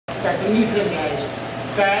That's a knee pin, guys.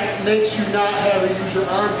 That makes you not have to use your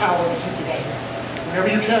arm power to keep the guy here. Whenever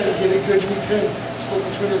you can, get a good knee pin, split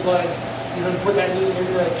between his legs, even put that knee in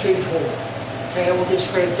the cage hole. Okay, it will get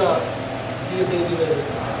scraped up. Be a baby later.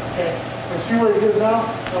 Okay, let's see where he is now.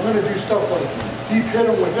 I'm going to do stuff like deep hit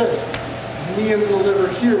him with this. Knee in the liver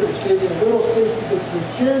here, which gave me a little space to get to his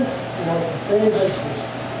chin, and now it's the same head twist.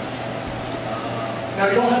 Now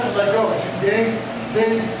you don't have to let go. You can ding,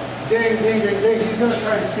 ding, ding, ding, ding, ding. He's going to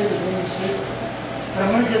try to save his wing sleep. And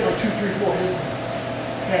I'm going to get my 2, 3, 4 hits in.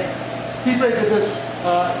 Okay. Stipe did this,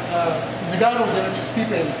 Nagano did it to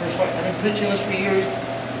Stipe in the first fight. I've been preaching this for years.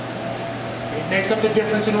 It makes up the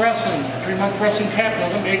difference in wrestling. A 3-month wrestling camp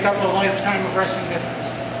doesn't make up a lifetime of wrestling difference.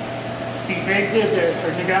 Stipe did this,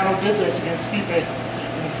 or Nagano did this against Stipe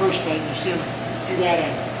in the first fight. You see him do that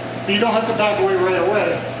end. But you don't have to back away right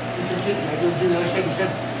away. You can get, I do the other side of his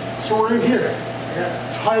head. So we're in here.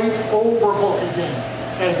 Tight overhook again.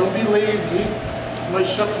 Guys, don't be lazy. I might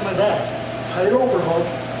shove to my back. Tight overhook.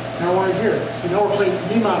 Now we're in here. See, now we're playing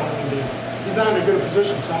knee mount on the knee. He's not in a good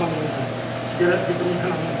position because I'm on the inside. So get the knee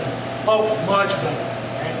pin on the inside. Oh, much better.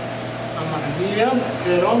 Okay? I'm going to knee him,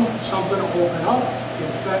 hit him, something to open up.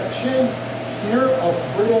 Gets that chin here, up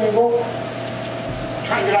great angle.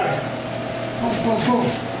 Try and get out of here. Boom, boom,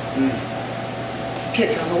 boom.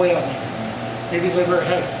 Kick on the way up. Maybe liver or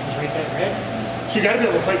head. It's right there, right? So you got to be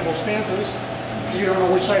able to fight both stances because you don't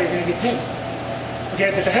know which side you're going to get pinned. Okay,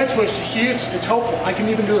 but the head twist, you see, it's helpful. I can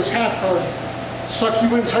even do this half guard, suck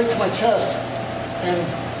you in tight to my chest, and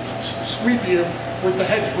sweep you with the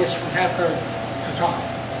head twist from half guard to top.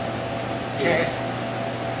 Okay?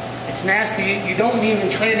 It's nasty. You don't mean in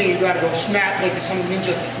training you gotta go snap like some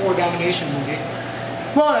Ninja 4 domination movie.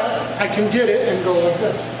 But I can get it and go like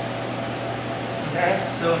this. Okay?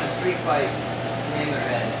 So in a street fight, slam their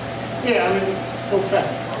head. Yeah, I mean, go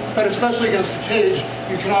fast. But especially against the cage,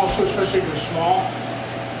 you can also, especially if you're small,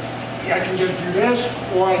 I can just do this,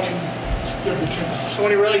 or I can give the kick off. So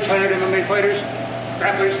when you're really tired MMA fighters,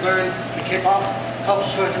 grapplers learn the kick off,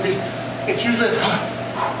 helps so it can be, it's usually,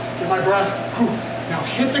 get my breath, now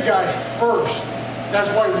hit the guy first. That's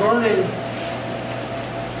why learning,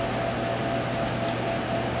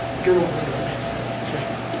 get over it. Okay.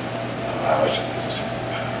 I should do this.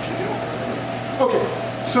 Get over it.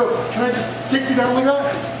 Okay, so can I just take you down like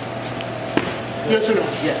that? Yes or no?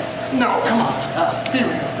 Yes. No, come on. Here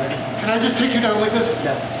we go. Can I just take you down like this?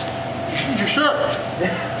 No. You sure?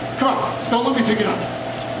 Come on. Don't let me take it down.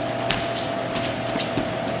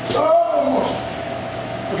 Almost.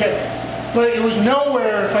 Okay. But it was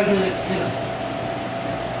nowhere if I didn't hit him.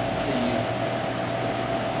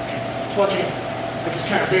 Okay. Let's watch again. I just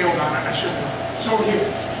kind of bailed on it. I shouldn't have. So over here.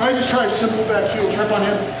 If I just try a simple back heel trip on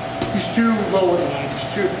him, he's too low in the line.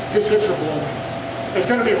 His hips are below me. It's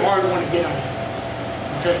going to be a hard one to get on him.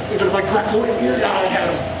 Okay, even if I grapple in here, yeah, I had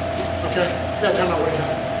him. Okay, that time I would have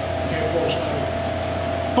had him. Okay, close.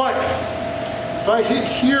 But if I hit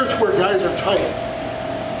here to where guys are tight,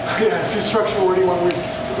 yeah, it's just structural where do you want to win.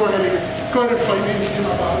 So go ahead and fight me and get him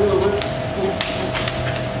up out of there.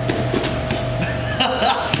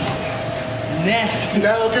 Nasty. Did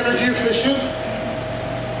that look energy efficient?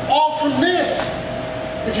 All from this.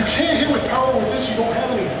 If you can't hit with power with this, you don't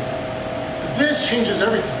have anything. This changes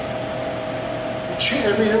everything.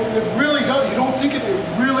 I mean, it really does. You don't think it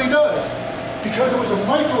really does. Because it was a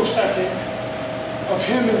microsecond of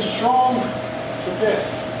him in strong to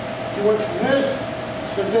this. He went from this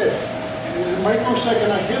to this. And in a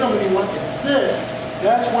microsecond I hit him and he went like this.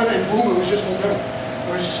 That's when, and boom, it was just momentum.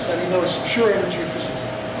 It was, I mean, that was pure energy efficiency.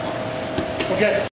 Okay.